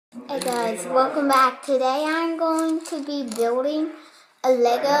Hey guys, welcome back. Today I'm going to be building a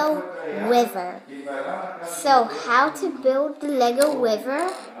Lego river. So how to build the Lego river?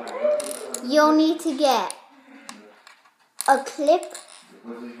 You'll need to get a clip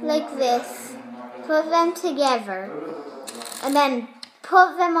like this, put them together, and then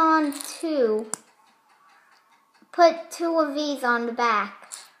put two of these on the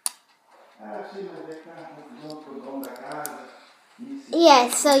back.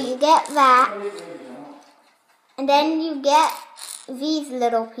 Yeah, so you get that, and then you get these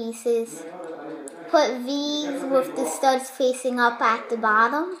little pieces. Put these with the studs facing up at the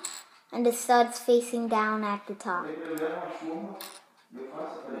bottom, and the studs facing down at the top.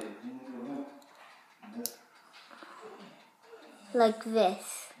 Like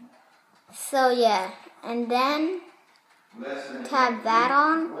this. So yeah, and then tab that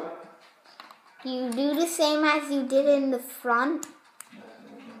on. You do the same as you did in the front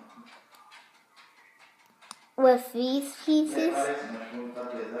with these pieces.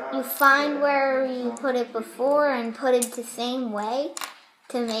 You find where you put it before and put it the same way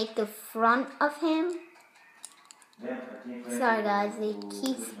to make the front of him. Sorry guys, it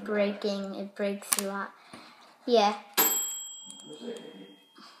keeps breaking. It breaks a lot. Yeah.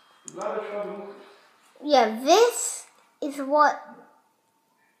 Yeah, this is what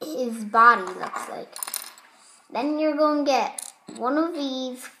his body looks like. Then you're going to get one of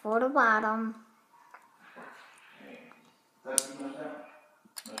these for the bottom.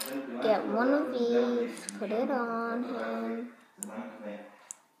 Get one of these, put it on him.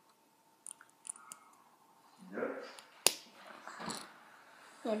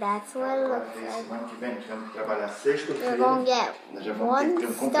 Yeah, that's what it looks like. You're going to get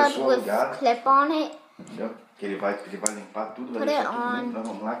one stud with clip on it. Put it on.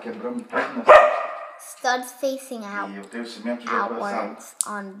 Studs facing outwards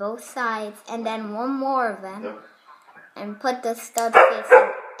on both sides, and then one more of them, and put the studs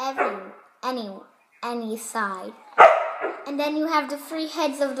facing any side. And then you have the three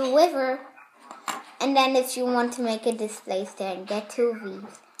heads of the river, and then if you want to make a display stand, get two of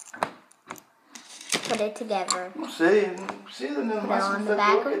these. Put it together. Put it on the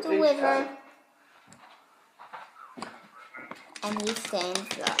back of the river, and he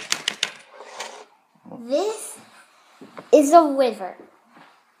stands up. This is a river.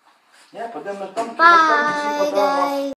 Bye, guys.